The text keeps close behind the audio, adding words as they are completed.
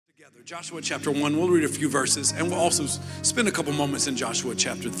together. Joshua chapter 1, we'll read a few verses and we'll also spend a couple moments in Joshua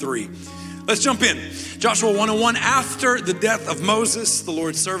chapter 3. Let's jump in. Joshua 1:1, after the death of Moses, the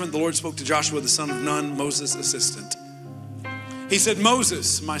Lord's servant, the Lord spoke to Joshua, the son of Nun, Moses' assistant. He said,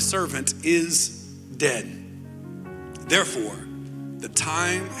 Moses, my servant, is dead. Therefore, the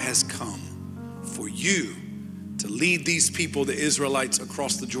time has come for you to lead these people, the Israelites,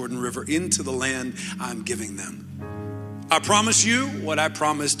 across the Jordan River into the land I'm giving them. I promise you what I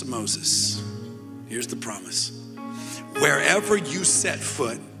promised Moses. Here's the promise. Wherever you set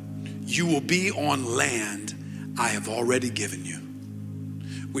foot, you will be on land I have already given you,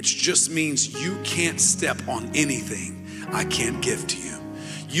 which just means you can't step on anything I can't give to you.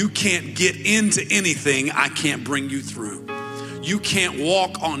 You can't get into anything I can't bring you through. You can't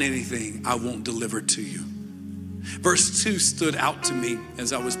walk on anything I won't deliver to you. Verse 2 stood out to me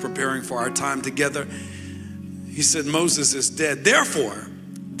as I was preparing for our time together. He said, Moses is dead. Therefore,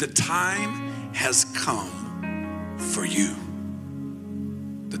 the time has come for you.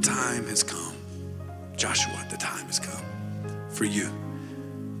 The time has come. Joshua, the time has come for you.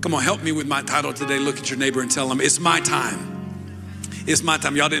 Come on, help me with my title today. Look at your neighbor and tell them, it's my time. It's my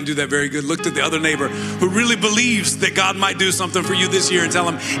time. Y'all didn't do that very good. Look at the other neighbor who really believes that God might do something for you this year and tell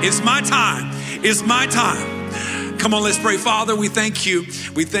them, it's my time. It's my time. Come on, let's pray. Father, we thank you.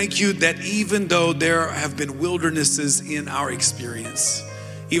 We thank you that even though there have been wildernesses in our experience,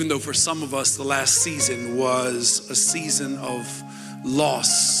 even though for some of us the last season was a season of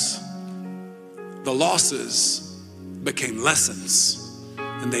loss, the losses became lessons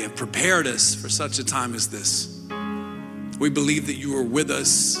and they have prepared us for such a time as this. We believe that you are with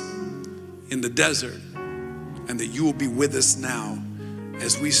us in the desert and that you will be with us now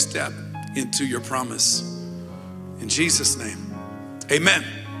as we step into your promise. In Jesus' name, amen.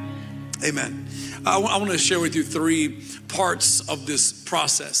 Amen. I want to share with you three parts of this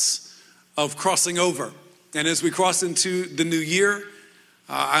process of crossing over. And as we cross into the new year,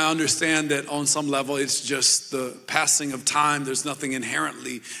 I understand that on some level, it's just the passing of time. There's nothing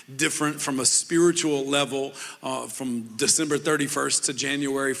inherently different from a spiritual level from December 31st to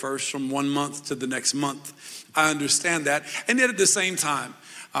January 1st, from one month to the next month. I understand that. And yet at the same time,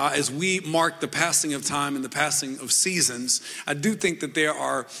 as we mark the passing of time and the passing of seasons, I do think that there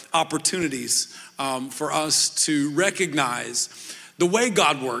are opportunities for us to recognize the way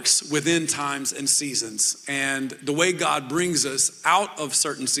God works within times and seasons and the way God brings us out of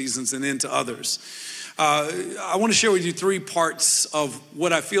certain seasons and into others. I want to share with you three parts of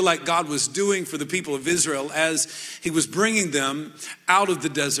what I feel like God was doing for the people of Israel as he was bringing them out of the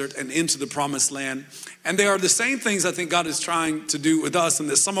desert and into the promised land. And they are the same things I think God is trying to do with us and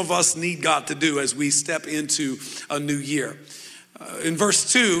that some of us need God to do as we step into a new year. In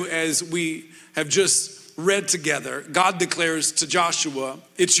verse 2, as we have just read together, God declares to Joshua,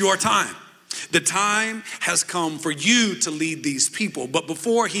 it's your time. The time has come for you to lead these people. But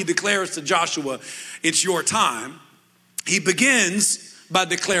before he declares to Joshua, it's your time, he begins by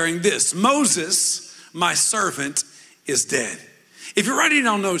declaring this: Moses, my servant, is dead. If you're writing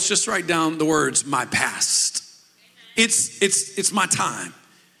down notes, just write down the words, my past. It's my time.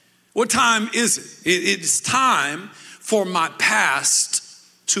 What time is it? It's time for my past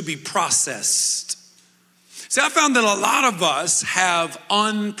to be processed. See, I found that a lot of us have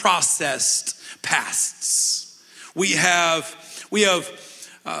unprocessed pasts. We have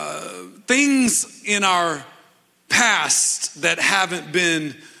things in our past that haven't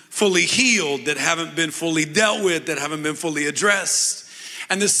been fully healed, that haven't been fully dealt with, that haven't been fully addressed.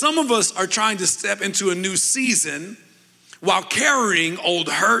 And that some of us are trying to step into a new season while carrying old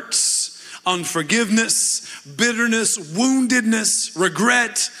hurts, unforgiveness, bitterness, woundedness,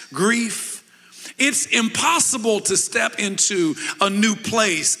 regret, grief. It's impossible to step into a new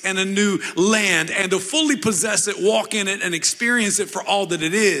place and a new land and to fully possess it, walk in it, and experience it for all that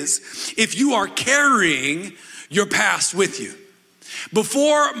it is if you are carrying your past with you.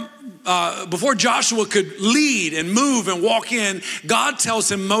 Before Joshua could lead and move and walk in, God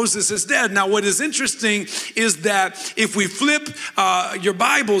tells him Moses is dead. Now, what is interesting is that if we flip your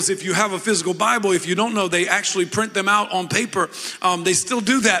Bibles, if you have a physical Bible, if you don't know, they actually print them out on paper. They still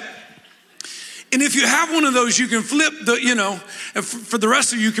do that. And if you have one of those, you can flip and for the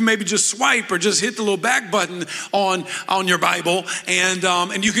rest of you can maybe just swipe or just hit the little back button on your Bible.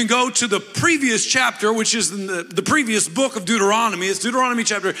 And you can go to the previous chapter, which is in the previous book of Deuteronomy. It's Deuteronomy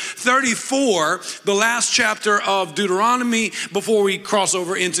chapter 34, the last chapter of Deuteronomy before we cross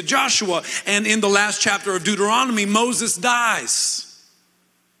over into Joshua. And in the last chapter of Deuteronomy, Moses dies.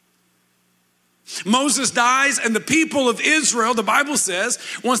 Moses dies, and the people of Israel, the Bible says,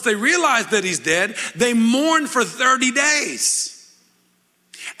 once they realize that he's dead, they mourn for 30 days.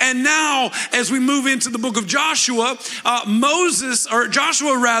 And now, as we move into the book of Joshua,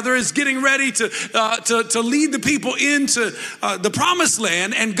 Joshua is getting ready to lead the people into the promised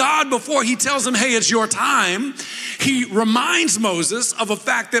land. And God, before he tells them, hey, it's your time, he reminds Moses of a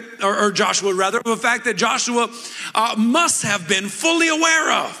fact that, or Joshua rather, of a fact that Joshua must have been fully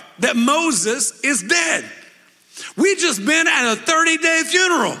aware of, that Moses is dead. We just been at a 30-day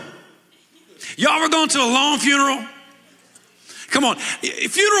funeral. Y'all were going to a long funeral? Come on,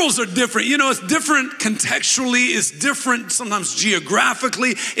 funerals are different. You know, it's different contextually, it's different sometimes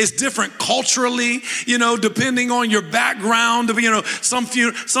geographically, it's different culturally, you know, depending on your background. You know, some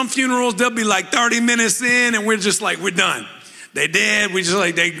funerals, they'll be like 30 minutes in and we're just like, we're done. They dead, we just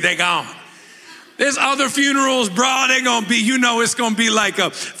like, they gone. There's other funerals, bro, they're gonna be, you know, it's gonna be like a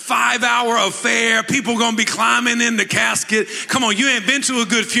 5-hour affair. People gonna be climbing in the casket. Come on, you ain't been to a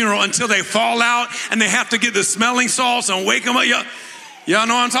good funeral until they fall out and they have to get the smelling salts and wake them up. Y'all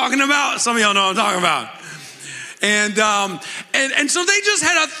know what I'm talking about? Some of y'all know what I'm talking about. And so they just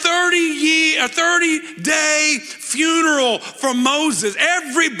had a 30-day funeral for Moses.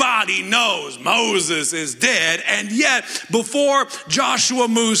 Everybody knows Moses is dead. And yet, before Joshua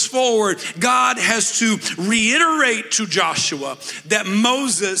moves forward, God has to reiterate to Joshua that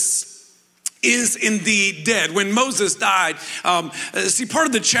Moses is indeed dead. When Moses died, see, part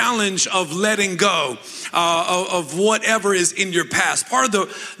of the challenge of letting go of whatever is in your past, part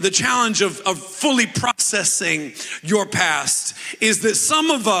of the challenge of fully processing your past is that some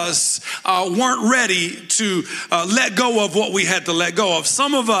of us weren't ready to let go of what we had to let go of.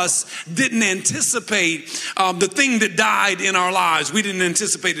 Some of us didn't anticipate the thing that died in our lives. We didn't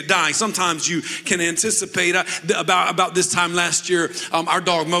anticipate it dying. Sometimes you can anticipate. About this time last year, our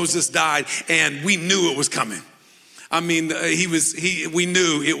dog Moses died, and we knew it was coming. I mean, we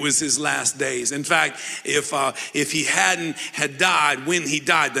knew it was his last days. In fact, if he hadn't had died when he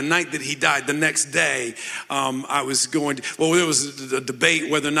died, the night that he died, the next day, there was a debate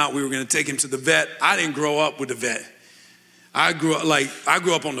whether or not we were going to take him to the vet. I didn't grow up with a vet. I grew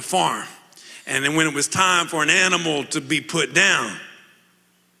up on the farm. And then when it was time for an animal to be put down,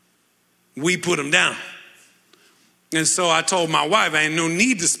 we put him down. And so I told my wife, I ain't no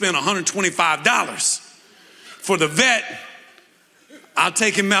need to spend $125 for the vet. I'll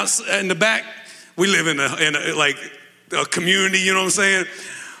take him out in the back. We live in a community, you know what I'm saying?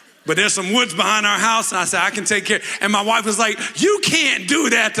 But there's some woods behind our house. And I said, I can take care. And my wife was like, you can't do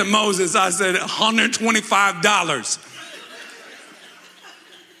that to Moses. I said, $125.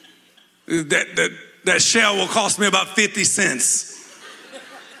 That shell will cost me about 50 cents.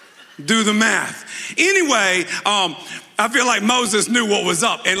 Do the math. Anyway, I feel like Moses knew what was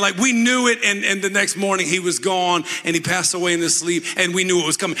up, and like we knew it, and the next morning he was gone and he passed away in his sleep, and we knew it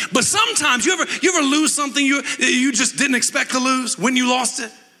was coming. But sometimes you ever lose something you just didn't expect to lose when you lost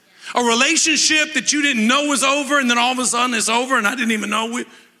it? A relationship that you didn't know was over, and then all of a sudden it's over, and I didn't even know it.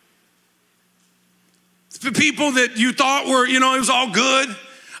 The people that you thought were, you know, it was all good.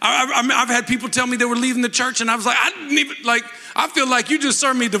 I've had people tell me they were leaving the church, and I was like, I feel like you just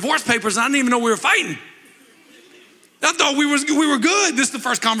served me divorce papers, and I didn't even know we were fighting. I thought we were good. This is the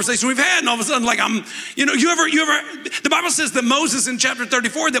first conversation we've had, and all of a sudden, like you ever, the Bible says that Moses in chapter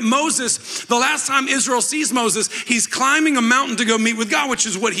 34, that Moses, the last time Israel sees Moses, he's climbing a mountain to go meet with God, which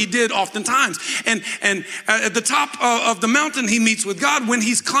is what he did oftentimes. And at the top of the mountain, he meets with God. When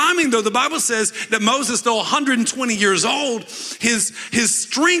he's climbing, though, the Bible says that Moses, though 120 years old, his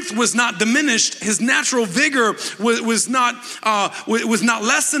strength was not diminished. His natural vigor was not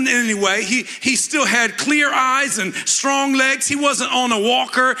lessened in any way. He still had clear eyes and strong legs. He wasn't on a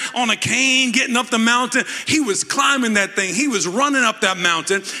walker, on a cane, getting up the mountain. He was climbing that thing. He was running up that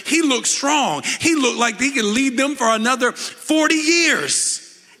mountain. He looked strong. He looked like he could lead them for another 40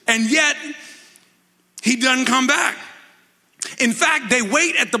 years. And yet, he doesn't come back. In fact, they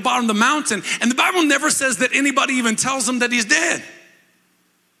wait at the bottom of the mountain, and the Bible never says that anybody even tells him that he's dead.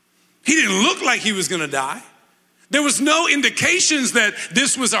 He didn't look like he was going to die. There was no indications that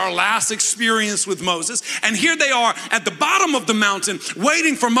this was our last experience with Moses. And here they are at the bottom of the mountain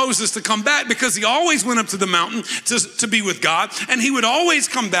waiting for Moses to come back, because he always went up to the mountain to be with God. And he would always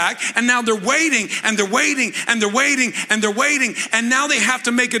come back. And now they're waiting and they're waiting and they're waiting and they're waiting. And now they have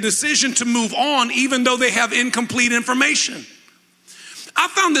to make a decision to move on, even though they have incomplete information. I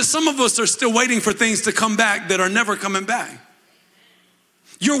found that some of us are still waiting for things to come back that are never coming back.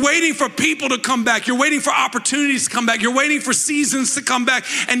 You're waiting for people to come back. You're waiting for opportunities to come back. You're waiting for seasons to come back.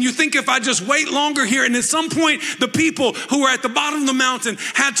 And you think, if I just wait longer here, and at some point, the people who were at the bottom of the mountain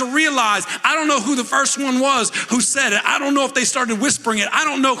had to realize, I don't know who the first one was who said it. I don't know if they started whispering it. I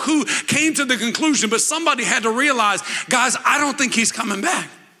don't know who came to the conclusion, but somebody had to realize, guys, I don't think he's coming back.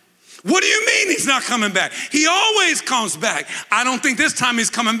 What do you mean he's not coming back? He always comes back. I don't think this time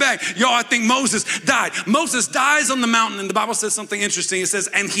he's coming back. Y'all, I think Moses died. Moses dies on the mountain, and the Bible says something interesting. It says,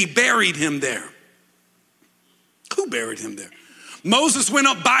 and he buried him there. Who buried him there? Moses went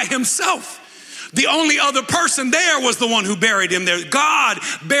up by himself. The only other person there was the one who buried him there. God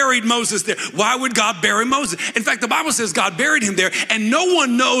buried Moses there. Why would God bury Moses? In fact, the Bible says God buried him there, and no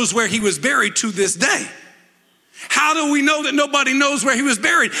one knows where he was buried to this day. How do we know that nobody knows where he was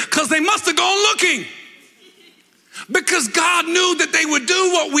buried? Because they must have gone looking. Because God knew that they would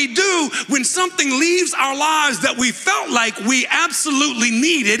do what we do when something leaves our lives that we felt like we absolutely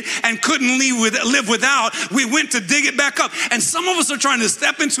needed and couldn't live without. We went to dig it back up. And some of us are trying to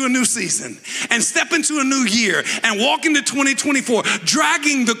step into a new season and step into a new year and walk into 2024,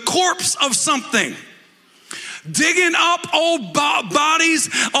 dragging the corpse of something. Digging up old bodies,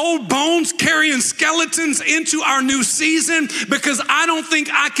 old bones, carrying skeletons into our new season because I don't think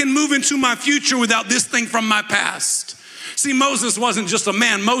I can move into my future without this thing from my past. See, Moses wasn't just a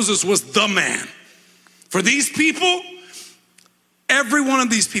man. Moses was the man. For these people, every one of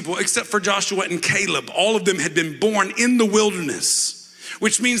these people, except for Joshua and Caleb, all of them had been born in the wilderness,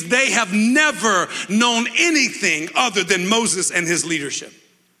 which means they have never known anything other than Moses and his leadership.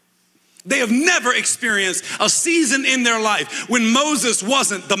 They have never experienced a season in their life when Moses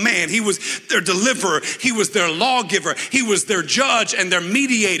wasn't the man. He was their deliverer. He was their lawgiver. He was their judge and their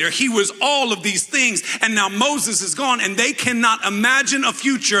mediator. He was all of these things. And now Moses is gone, and they cannot imagine a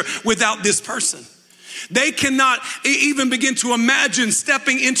future without this person. They cannot even begin to imagine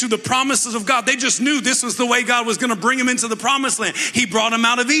stepping into the promises of God. They just knew this was the way God was going to bring them into the promised land. He brought them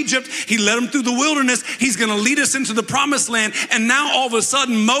out of Egypt. He led them through the wilderness. He's going to lead us into the promised land. And now all of a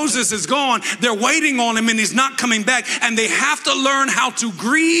sudden Moses is gone. They're waiting on him and he's not coming back. And they have to learn how to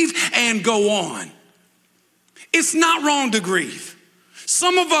grieve and go on. It's not wrong to grieve.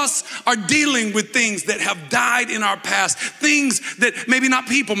 Some of us are dealing with things that have died in our past, things that maybe not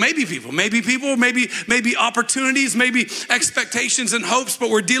people, maybe opportunities, maybe expectations and hopes, but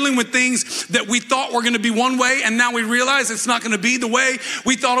we're dealing with things that we thought were going to be one way, and now we realize it's not going to be the way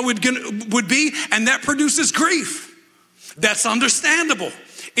we thought it would be, and that produces grief. That's understandable.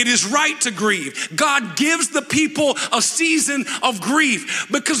 It is right to grieve. God gives the people a season of grief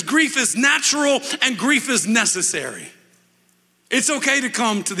because grief is natural and grief is necessary. It's okay to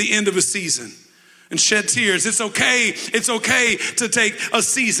come to the end of a season and shed tears. It's okay to take a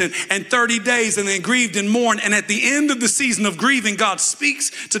season and 30 days and then grieve and mourn. And at the end of the season of grieving, God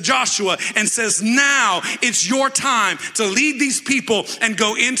speaks to Joshua and says, now it's your time to lead these people and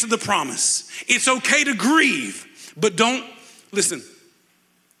go into the promise. It's okay to grieve, but don't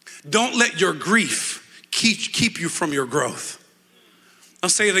let your grief keep you from your growth. I'll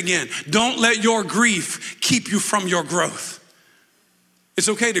say it again. Don't let your grief keep you from your growth. It's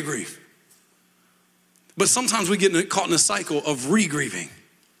okay to grieve. But sometimes we get caught in a cycle of re-grieving.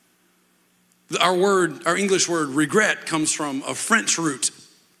 Our English word regret comes from a French root,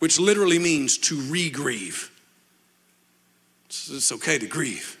 which literally means to re-grieve. So it's okay to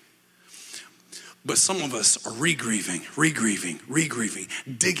grieve. But some of us are re-grieving,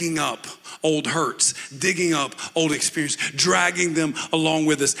 digging up old hurts, digging up old experience, dragging them along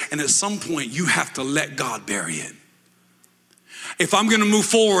with us. And at some point, you have to let God bury it. If I'm going to move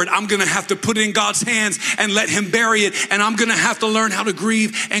forward, I'm going to have to put it in God's hands and let him bury it. And I'm going to have to learn how to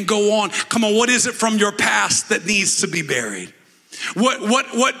grieve and go on. Come on, what is it from your past that needs to be buried?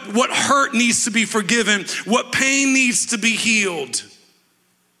 What hurt needs to be forgiven? What pain needs to be healed?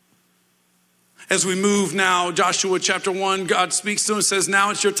 As we move now, Joshua chapter 1, God speaks to him and says, now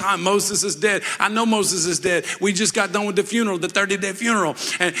it's your time. Moses is dead. I know Moses is dead. We just got done with the funeral, the 30-day funeral.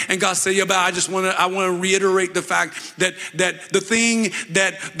 And God said, yeah, but I want to reiterate the fact that the thing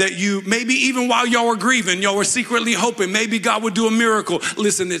that you, maybe even while y'all were grieving, y'all were secretly hoping maybe God would do a miracle.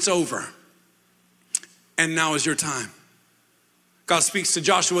 Listen, it's over. And now is your time. God speaks to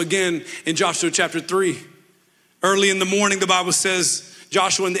Joshua again in Joshua chapter 3. Early in the morning, the Bible says,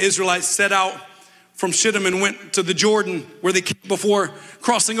 Joshua and the Israelites set out from Shittim and went to the Jordan where they came before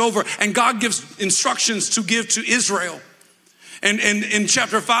crossing over. And God gives instructions to give to Israel. And in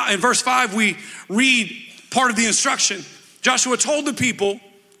chapter 5, in verse 5, we read part of the instruction. Joshua told the people,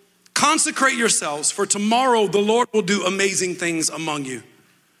 consecrate yourselves, for tomorrow the Lord will do amazing things among you.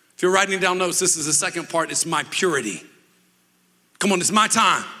 If you're writing down notes, this is the second part. It's my purity. Come on, it's my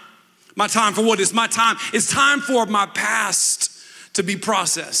time. My time for what? It's my time. It's time for my past to be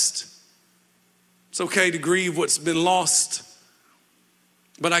processed. It's okay to grieve what's been lost,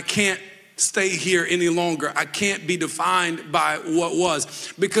 but I can't stay here any longer. I can't be defined by what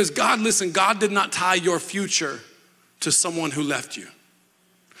was. Because God, listen, God did not tie your future to someone who left you.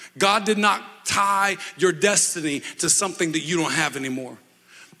 God did not tie your destiny to something that you don't have anymore.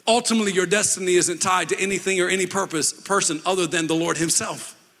 Ultimately, your destiny isn't tied to anything or any person other than the Lord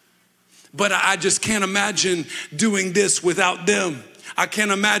himself. But I just can't imagine doing this without them. I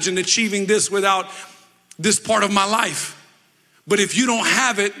can't imagine achieving this without this part of my life. But if you don't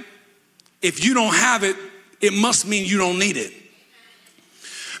have it, it must mean you don't need it.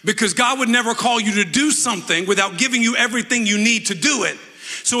 Because God would never call you to do something without giving you everything you need to do it.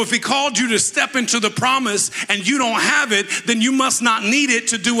 So if he called you to step into the promise and you don't have it, then you must not need it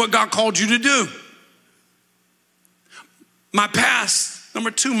to do what God called you to do. My past,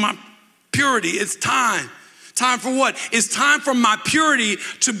 number two, my purity. It's time. Time for what? It's time for my purity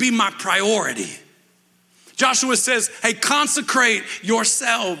to be my priority. Joshua says, hey, consecrate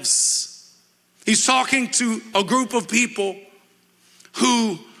yourselves. He's talking to a group of people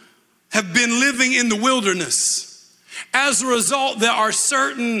who have been living in the wilderness. As a result, there are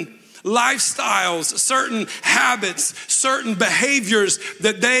certain lifestyles, certain habits, certain behaviors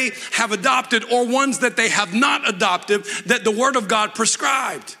that they have adopted or ones that they have not adopted that the Word of God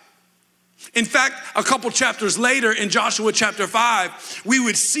prescribed. In fact, a couple chapters later in Joshua chapter 5, we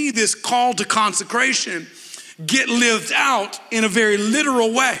would see this call to consecration get lived out in a very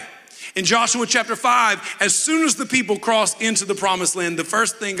literal way. In Joshua chapter 5, as soon as the people cross into the promised land, the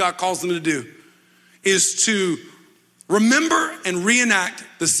first thing God calls them to do is to remember and reenact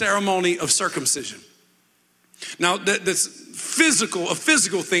the ceremony of circumcision. Now, that's a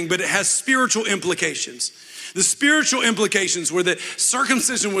physical thing, but it has spiritual implications. The spiritual implications were that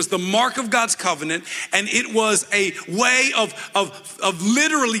circumcision was the mark of God's covenant, and it was a way of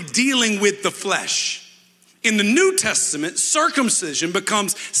literally dealing with the flesh. In the New Testament, circumcision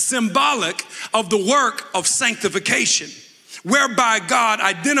becomes symbolic of the work of sanctification, whereby God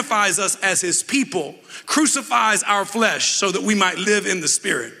identifies us as his people, crucifies our flesh so that we might live in the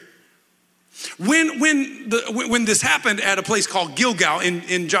Spirit. When this happened at a place called Gilgal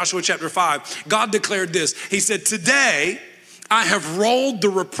in Joshua chapter 5, God declared this. He said, today I have rolled the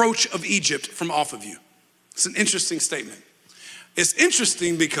reproach of Egypt from off of you. It's an interesting statement. It's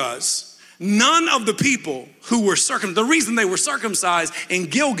interesting because none of the people who were circumcised, the reason they were circumcised in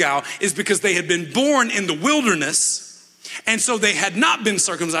Gilgal is because they had been born in the wilderness, and so they had not been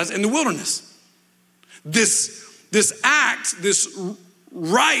circumcised in the wilderness. This act, this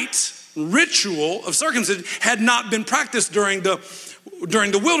ritual of circumcision had not been practiced during the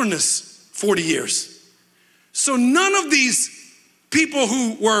wilderness 40 years. So none of these people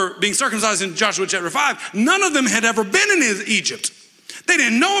who were being circumcised in Joshua chapter 5, none of them had ever been in Egypt. They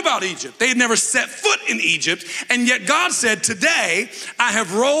didn't know about Egypt. They had never set foot in Egypt. And yet God said, today I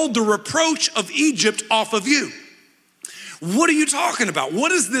have rolled the reproach of Egypt off of you. What are you talking about? What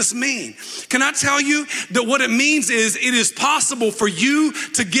does this mean? Can I tell you that what it means is it is possible for you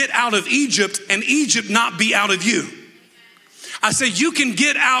to get out of Egypt and Egypt not be out of you. I say you can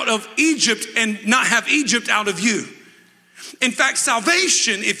get out of Egypt and not have Egypt out of you. In fact,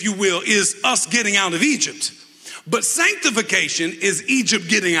 salvation, if you will, is us getting out of Egypt. But sanctification is Egypt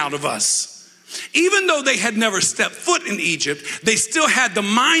getting out of us. Even though they had never stepped foot in Egypt, they still had the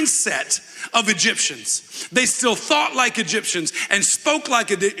mindset of Egyptians. They still thought like Egyptians and spoke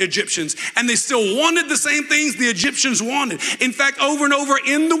like Egyptians, and they still wanted the same things the Egyptians wanted. In fact, over and over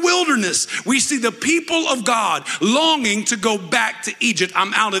in the wilderness, we see the people of God longing to go back to Egypt.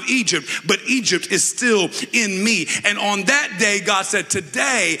 I'm out of Egypt, but Egypt is still in me. And on that day, God said,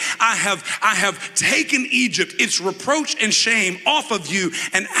 today I have taken Egypt, its reproach and shame off of you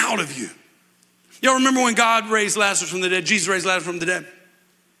and out of you. Y'all remember when God raised Lazarus from the dead? Jesus raised Lazarus from the dead.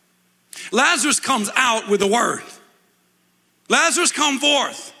 Lazarus comes out with a word. Lazarus come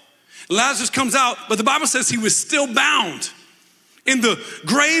forth. Lazarus comes out, but the Bible says he was still bound in the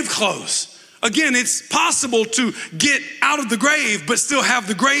grave clothes. Again, it's possible to get out of the grave, but still have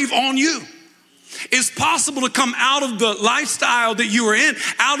the grave on you. It's possible to come out of the lifestyle that you were in,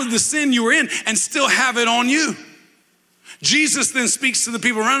 out of the sin you were in, and still have it on you. Jesus then speaks to the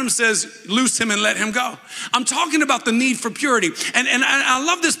people around him and says, loose him and let him go. I'm talking about the need for purity. And I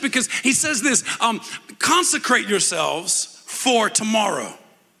love this because he says this, consecrate yourselves for tomorrow.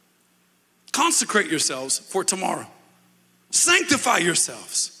 Consecrate yourselves for tomorrow. Sanctify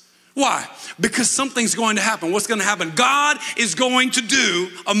yourselves. Why? Because something's going to happen. What's going to happen? God is going to do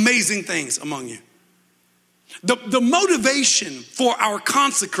amazing things among you. The motivation for our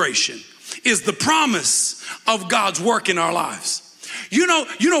consecration is the promise of God's work in our lives. You know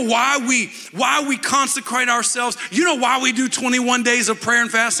why we consecrate ourselves? You know why we do 21 days of prayer and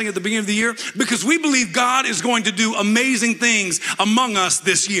fasting at the beginning of the year? Because we believe God is going to do amazing things among us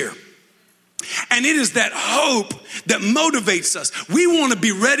this year. And it is that hope that motivates us. We want to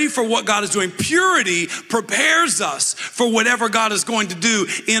be ready for what God is doing. Purity prepares us for whatever God is going to do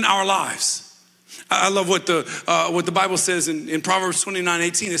in our lives. I love what the Bible says in Proverbs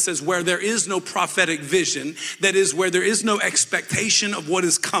 29:18. It says, where there is no prophetic vision, that is, where there is no expectation of what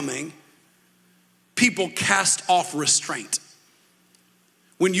is coming, people cast off restraint.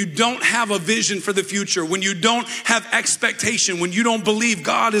 When you don't have a vision for the future, when you don't have expectation, when you don't believe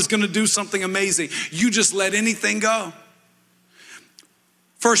God is going to do something amazing, you just let anything go.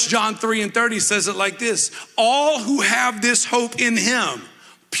 1 John 3:30 says it like this: all who have this hope in him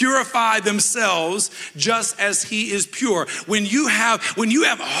purify themselves just as he is pure. When you have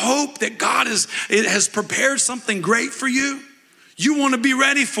hope that God has prepared something great for you, you want to be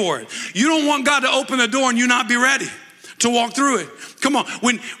ready for it. You don't want God to open the door and you not be ready to walk through it. Come on,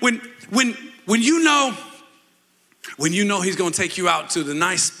 when you know he's going to take you out to the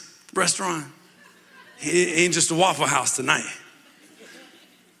nice restaurant, it ain't just a Waffle House tonight.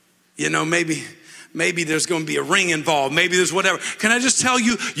 You know, maybe there's going to be a ring involved. Maybe there's whatever. Can I just tell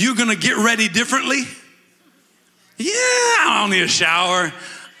you, you're going to get ready differently? Yeah, I don't need a shower.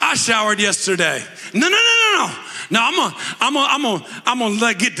 I showered yesterday. No. No, I'm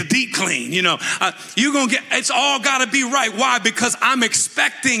gonna get the deep clean. You know, it's all got to be right. Why? Because I'm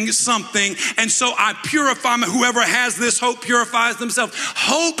expecting something, and so I purify. Whoever has this hope purifies themselves.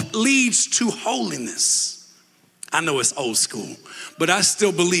 Hope leads to holiness. I know it's old school, but I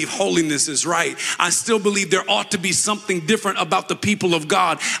still believe holiness is right. I still believe there ought to be something different about the people of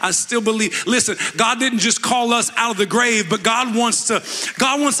God. I still believe, listen, God didn't just call us out of the grave, but God wants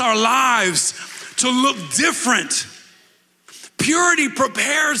our lives to look different. Purity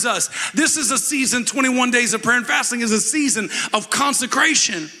prepares us. This is a season, 21 days of prayer and fasting is a season of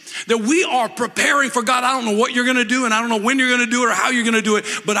consecration, that we are preparing for God. I don't know what you're going to do, and I don't know when you're going to do it or how you're going to do it,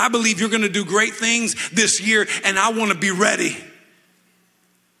 but I believe you're going to do great things this year, and I want to be ready.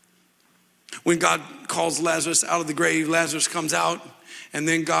 When God calls Lazarus out of the grave, Lazarus comes out, and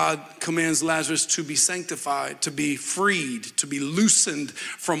then God commands Lazarus to be sanctified, to be freed, to be loosened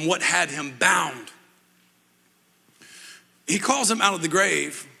from what had him bound. He calls him out of the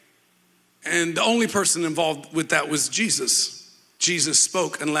grave, and the only person involved with that was Jesus. Jesus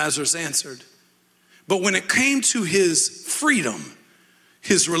spoke and Lazarus answered. But when it came to his freedom,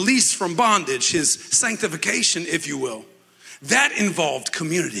 his release from bondage, his sanctification, if you will, that involved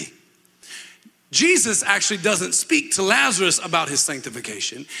community. Jesus actually doesn't speak to Lazarus about his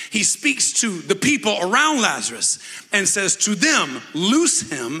sanctification. He speaks to the people around Lazarus and says to them,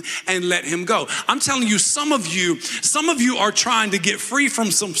 loose him and let him go. I'm telling you, some of you are trying to get free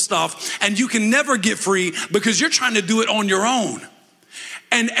from some stuff, and you can never get free because you're trying to do it on your own.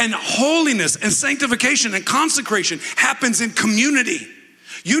 And holiness and sanctification and consecration happens in community.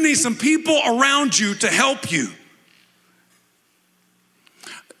 You need some people around you to help you.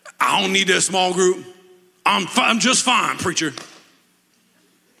 I don't need that small group. I'm just fine, preacher.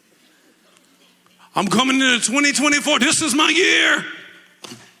 I'm coming into 2024. This is my year.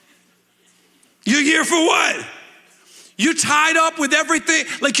 Your year for what? You tied up with everything,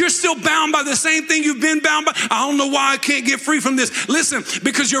 like you're still bound by the same thing you've been bound by. I don't know why I can't get free from this. Listen,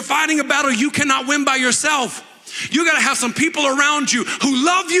 because you're fighting a battle you cannot win by yourself. You got to have some people around you who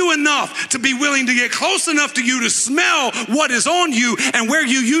love you enough to be willing to get close enough to you to smell what is on you and where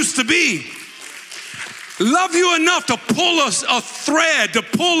you used to be. Love you enough to pull a thread, to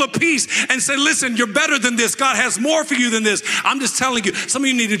pull a piece and say, listen, you're better than this. God has more for you than this. I'm just telling you, some of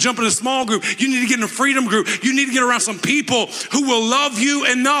you need to jump in a small group. You need to get in a freedom group. You need to get around some people who will love you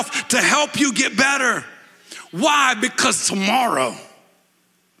enough to help you get better. Why? Because tomorrow,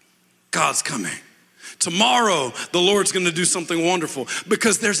 God's coming. Tomorrow, the Lord's going to do something wonderful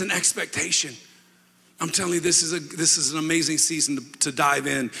because there's an expectation. I'm telling you, this is an amazing season to dive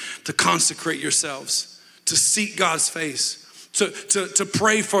in, to consecrate yourselves, to seek God's face, to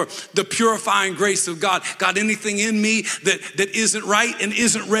pray for the purifying grace of God. God, anything in me that isn't right and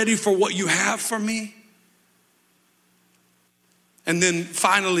isn't ready for what you have for me? And then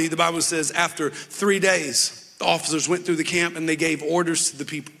finally, the Bible says after 3 days, the officers went through the camp and they gave orders to the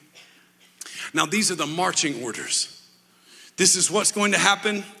people. Now, these are the marching orders. This is what's going to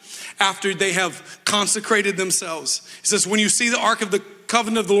happen after they have consecrated themselves. It says, when you see the ark of the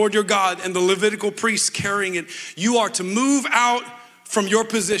covenant of the Lord your God and the Levitical priests carrying it, you are to move out from your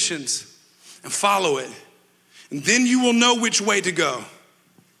positions and follow it. And then you will know which way to go,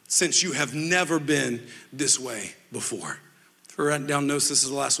 since you have never been this way before. If you're writing down notes, this is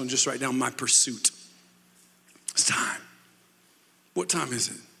the last one. Just write down my pursuit. It's time. What time is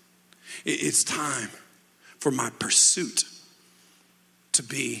it? It's time for my pursuit to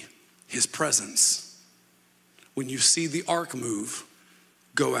be his presence. When you see the ark move,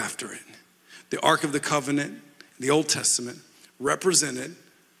 go after it. The Ark of the Covenant, the Old Testament, represented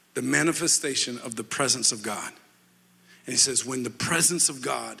the manifestation of the presence of God. And he says, when the presence of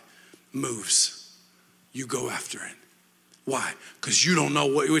God moves, you go after it. Why? Because you don't know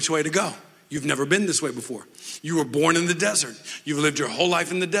which way to go. You've never been this way before. You were born in the desert. You've lived your whole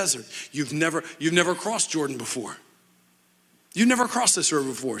life in the desert. You've never crossed Jordan before. You've never crossed this river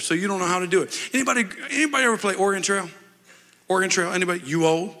before, so you don't know how to do it. Anybody ever play Oregon Trail? Oregon Trail, anybody? You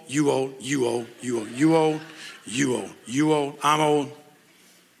old, you old, you old, you old, you old, you old, you old, I'm old.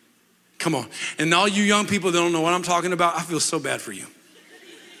 Come on. And all you young people that don't know what I'm talking about, I feel so bad for you.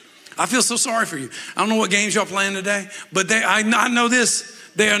 I feel so sorry for you. I don't know what games y'all playing today, but I know this,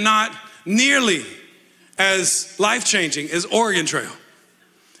 they are not nearly as life-changing as Oregon Trail.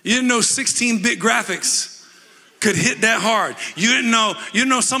 You didn't know 16-bit graphics could hit that hard. You didn't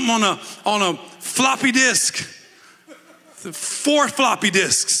know something on a floppy disk, 4 floppy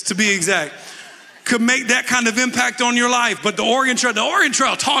disks to be exact, could make that kind of impact on your life. But the Oregon Trail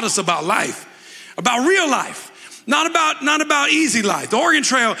taught us about life, about real life. Not about easy life. The Oregon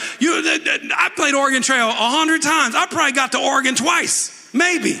Trail, I played Oregon Trail 100 times. I probably got to Oregon twice,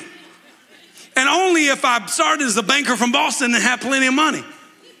 maybe. And only if I started as a banker from Boston and had plenty of money.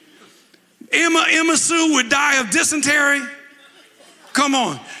 Emma Sue would die of dysentery. Come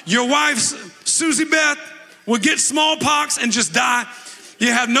on. Your wife, Susie Beth, would get smallpox and just die.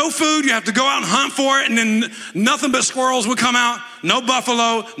 You have no food. You have to go out and hunt for it. And then nothing but squirrels would come out. No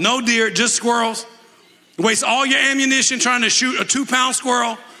buffalo, no deer, just squirrels. Waste all your ammunition trying to shoot a 2-pound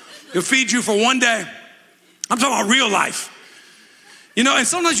squirrel. It'll feed you for one day. I'm talking about real life. You know, and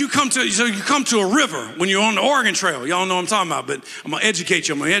sometimes you come to a river when you're on the Oregon Trail. Y'all know what I'm talking about, but I'm gonna educate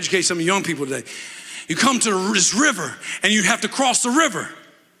you. I'm gonna educate some of you young people today. You come to this river and you have to cross the river.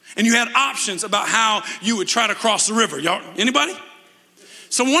 And you had options about how you would try to cross the river. Y'all, anybody?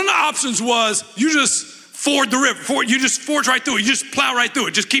 So one of the options was you just ford the river. You just forge right through it. You just plow right through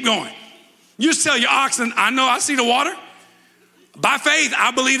it. Just keep going. You just tell your oxen, I know I see the water. By faith, I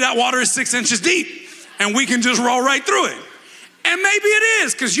believe that water is 6 inches deep and we can just roll right through it. And maybe it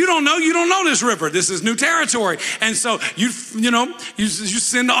is, because you don't know this river. This is new territory. And so you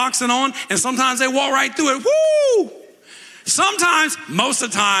send the oxen on and sometimes they walk right through it. Woo! Sometimes, most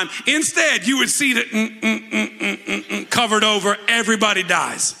of the time, instead you would see that covered over, everybody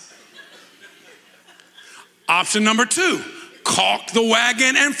dies. Option number 2. Caulk the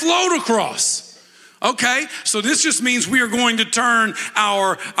wagon and float across. Okay, so this just means we are going to turn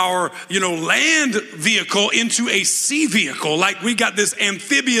our land vehicle into a sea vehicle. Like we got this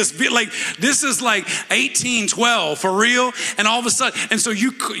amphibious, like this is like 1812 for real. And all of a sudden, and so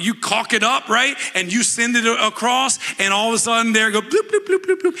you caulk it up, right? And you send it across and all of a sudden there go bloop, bloop, bloop,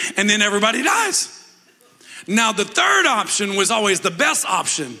 bloop, bloop. And then everybody dies. Now the third option was always the best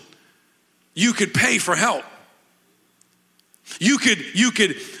option. You could pay for help. You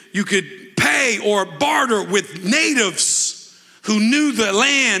could pay or barter with natives who knew the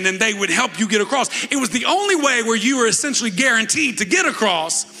land and they would help you get across. It was the only way where you were essentially guaranteed to get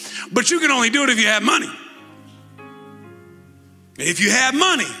across, but you could only do it if you had money. If you had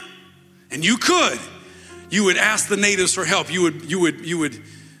money and you could, you would ask the natives for help. You would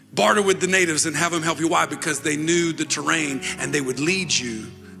barter with the natives and have them help you. Why? Because they knew the terrain and they would lead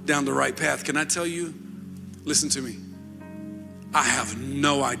you down the right path. Can I tell you? Listen to me. I have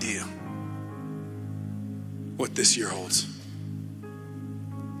no idea what this year holds.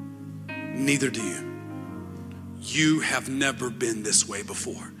 Neither do you. You have never been this way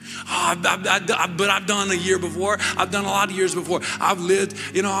before. But I've done a year before. I've done a lot of years before. I've lived,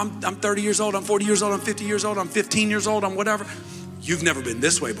 I'm 30 years old, I'm 40 years old, I'm 50 years old, I'm 15 years old, I'm whatever. You've never been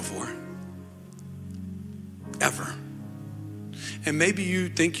this way before. Ever. And maybe you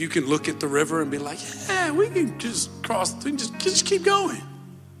think you can look at the river and be like, yeah, we can just cross, we can just keep going.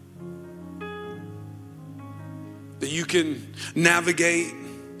 That you can navigate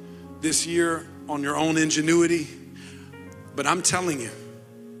this year on your own ingenuity. But I'm telling you,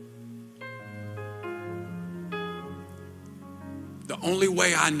 the only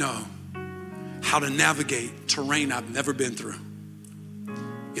way I know how to navigate terrain I've never been through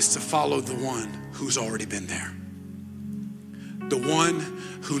is to follow the one who's already been there. The one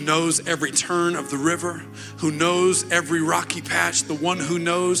who knows every turn of the river, who knows every rocky patch, the one who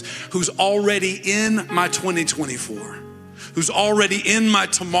knows, who's already in my 2024, who's already in my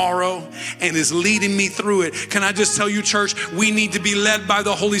tomorrow and is leading me through it. Can I just tell you, church, we need to be led by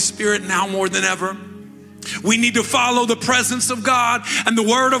the Holy Spirit now more than ever. We need to follow the presence of God and the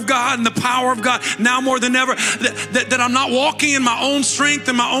word of God and the power of God now more than ever. That I'm not walking in my own strength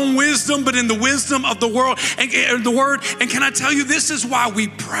and my own wisdom, but in the wisdom of the world and the word. And can I tell you, this is why we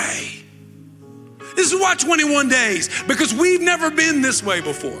pray. This is why 21 days, because we've never been this way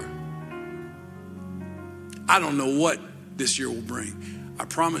before. I don't know what this year will bring. I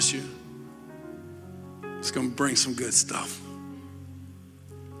promise you, it's going to bring some good stuff.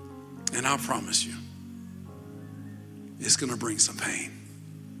 And I promise you, it's going to bring some pain.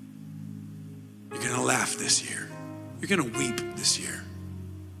 You're going to laugh this year. You're going to weep this year.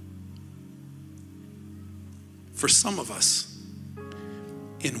 For some of us,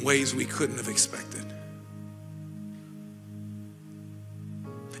 in ways we couldn't have expected.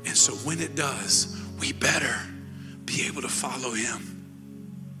 And so when it does, we better be able to follow him.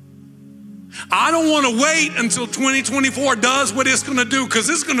 I don't want to wait until 2024 does what it's going to do, because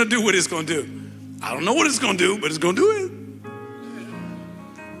it's going to do what it's going to do. I don't know what it's going to do, but it's going to do it.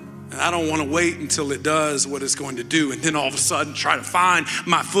 And I don't want to wait until it does what it's going to do and then all of a sudden try to find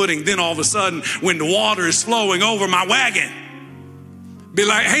my footing. Then all of a sudden, when the water is flowing over my wagon, be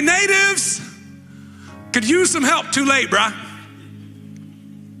like, hey, natives, could use some help. Too late, bruh.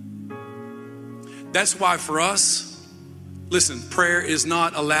 That's why for us, listen, prayer is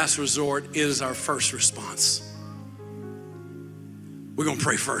not a last resort. It is our first response. We're going to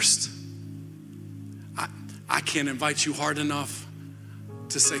pray first. I can't invite you hard enough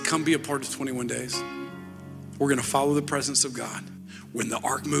to say, come be a part of 21 days. We're going to follow the presence of God. When the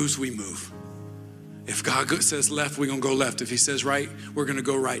ark moves, we move. If God says left, we're going to go left. If he says right, we're going to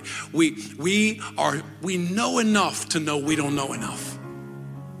go right. We know enough to know we don't know enough.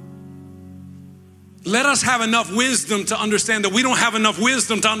 Let us have enough wisdom to understand that we don't have enough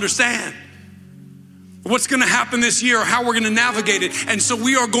wisdom to understand what's going to happen this year or how we're going to navigate it. And so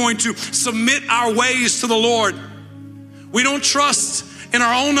we are going to submit our ways to the Lord. We don't trust in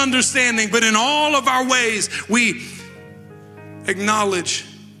our own understanding, but in all of our ways, we acknowledge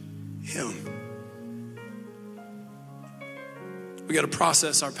him. We got to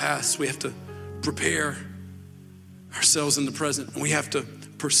process our past. We have to prepare ourselves in the present. And we have to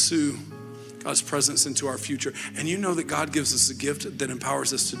pursue God's presence into our future. And you know that God gives us a gift that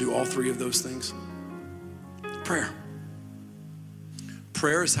empowers us to do all three of those things. Prayer.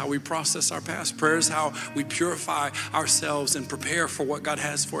 Prayer is how we process our past. Prayer is how we purify ourselves and prepare for what God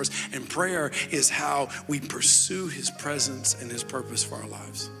has for us. And prayer is how we pursue his presence and his purpose for our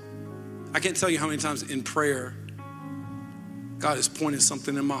lives. I can't tell you how many times in prayer, God has pointed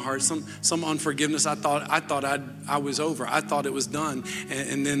something in my heart, some unforgiveness. I thought I was over. I thought it was done.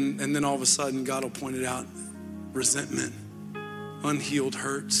 And then all of a sudden, God will point it out. Resentment, unhealed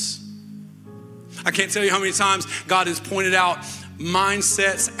hurts. I can't tell you how many times God has pointed out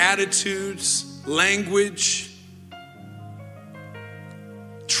mindsets, attitudes, language,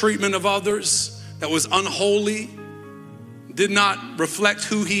 treatment of others that was unholy, did not reflect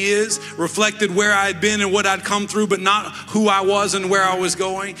who he is, reflected where I had been and what I'd come through, but not who I was and where I was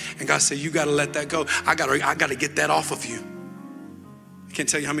going. And God said, you got to let that go. I got to get that off of you. I can't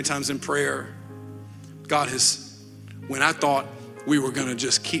tell you how many times in prayer, God has, when I thought we were going to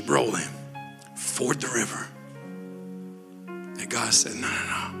just keep rolling, ford the river. And God said,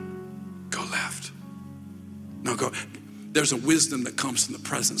 no, go left. No, go. There's a wisdom that comes from the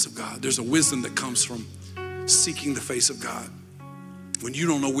presence of God. There's a wisdom that comes from seeking the face of God. When you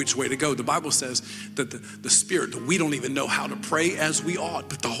don't know which way to go, the Bible says that the Spirit, that we don't even know how to pray as we ought,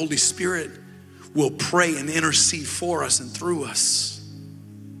 but the Holy Spirit will pray and intercede for us and through us.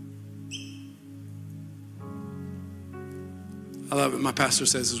 I love it. My pastor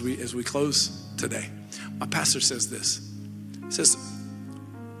says as we close today, my pastor says this. He says,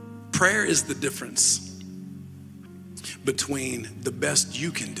 prayer is the difference between the best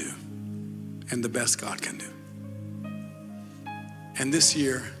you can do and the best God can do. And this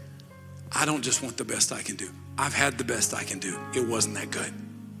year, I don't just want the best I can do. I've had the best I can do. It wasn't that good.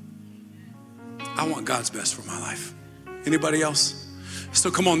 I want God's best for my life. Anybody else? So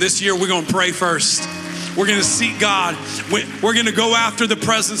come on, this year we're going to pray first. We're going to seek God. We're going to go after the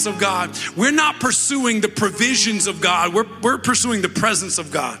presence of God. We're not pursuing the provisions of God. We're pursuing the presence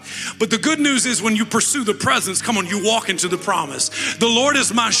of God. But the good news is when you pursue the presence, come on, you walk into the promise. The Lord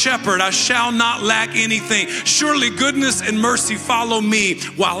is my shepherd. I shall not lack anything. Surely goodness and mercy follow me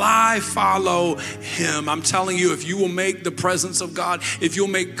while I follow him. I'm telling you, if you will make the presence of God, if you'll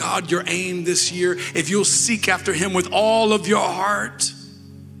make God your aim this year, if you'll seek after him with all of your heart,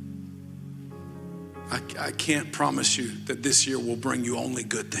 I can't promise you that this year will bring you only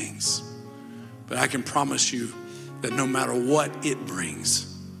good things, but I can promise you that no matter what it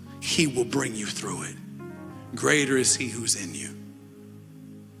brings, he will bring you through it. greater is he who's in you.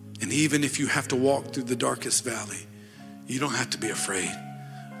 And even if you have to walk through the darkest valley, you don't have to be afraid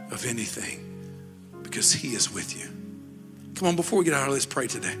of anything because he is with you. Come on, before we get out of here, let's pray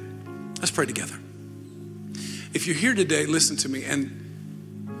today. Let's pray together. If you're here today, listen to me, and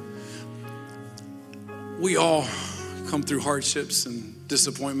we all come through hardships and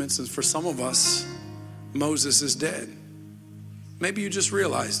disappointments, and for some of us, Moses is dead. Maybe you just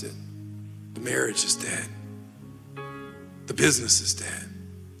realized it. The marriage is dead. The business is dead.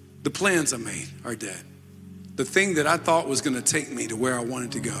 The plans I made are dead. The thing that I thought was going to take me to where I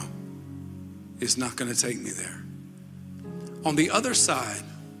wanted to go is not going to take me there. On the other side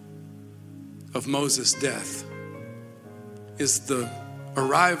of Moses' death is the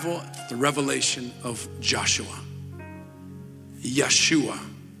arrival, the revelation of Joshua, Yeshua,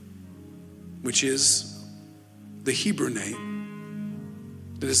 which is the Hebrew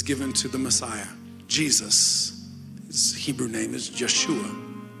name that is given to the Messiah. Jesus, his Hebrew name is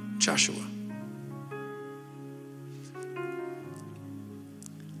Yeshua, Joshua.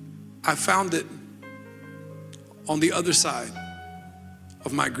 I found that on the other side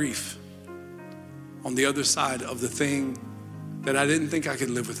of my grief, on the other side of the thing that I didn't think I could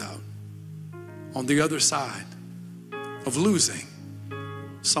live without, on the other side of losing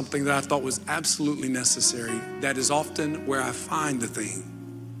something that I thought was absolutely necessary, that is often where I find the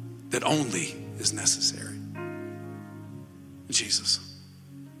thing that only is necessary. Jesus.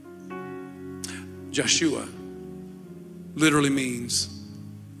 Joshua literally means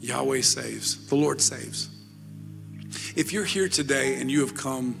Yahweh saves, the Lord saves. If you're here today and you have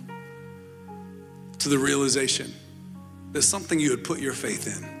come to the realization that something you had put your faith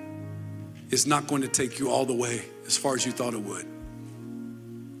in is not going to take you all the way as far as you thought it would,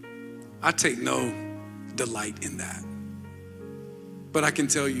 I take no delight in that. But I can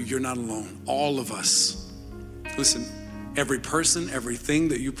tell you, you're not alone. All of us, listen, every person, everything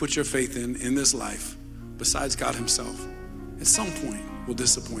that you put your faith in this life, besides God himself, at some point will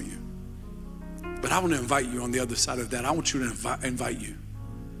disappoint you. But I want to invite you on the other side of that. I want you to invite you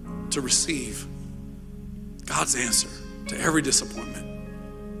to receive God's answer to every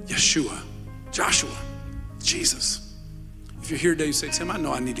disappointment. Yeshua, Joshua, Jesus. If you're here today, you say, Tim, I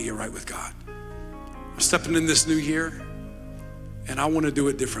know I need to get right with God. I'm stepping in this new year and I want to do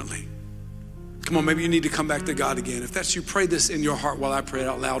it differently. Come on, maybe you need to come back to God again. If that's you, pray this in your heart while I pray it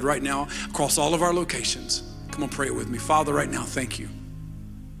out loud right now across all of our locations. Come on, pray it with me. Father, right now, thank you.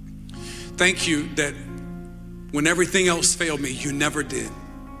 Thank you that when everything else failed me, you never did.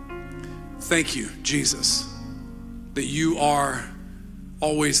 Thank you, Jesus, that you are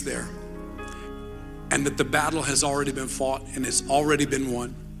always there and that the battle has already been fought and it's already been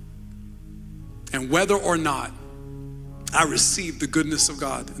won. And whether or not I receive the goodness of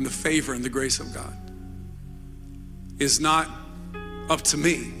God and the favor and the grace of God is not up to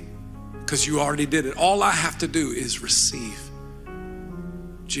me because you already did it. All I have to do is receive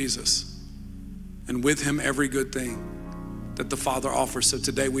Jesus, and with him every good thing that the Father offers. So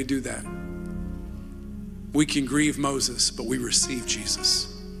today we do that. We can grieve Moses, but we receive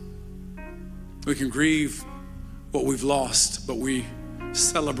Jesus. We can grieve what we've lost, but we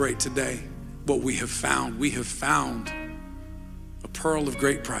celebrate today what we have found. We have found a pearl of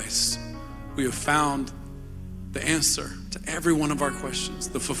great price. We have found the answer to every one of our questions,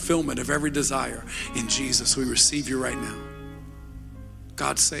 the fulfillment of every desire. In Jesus, we receive you right now.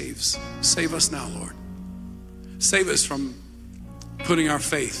 God saves. Save us now, Lord. Save us from putting our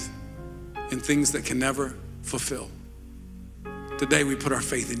faith in things that can never fulfill. Today, we put our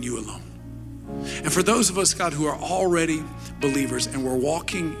faith in you alone. And for those of us, God, who are already believers and we're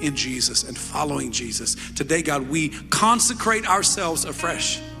walking in Jesus and following Jesus, today, God, we consecrate ourselves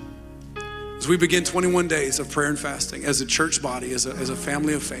afresh as we begin 21 days of prayer and fasting as a church body, as a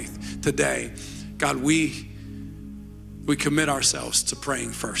family of faith. Today, God, we commit ourselves to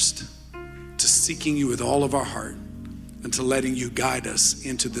praying first, to seeking you with all of our heart, and to letting you guide us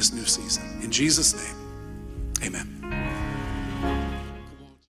into this new season. In Jesus' name.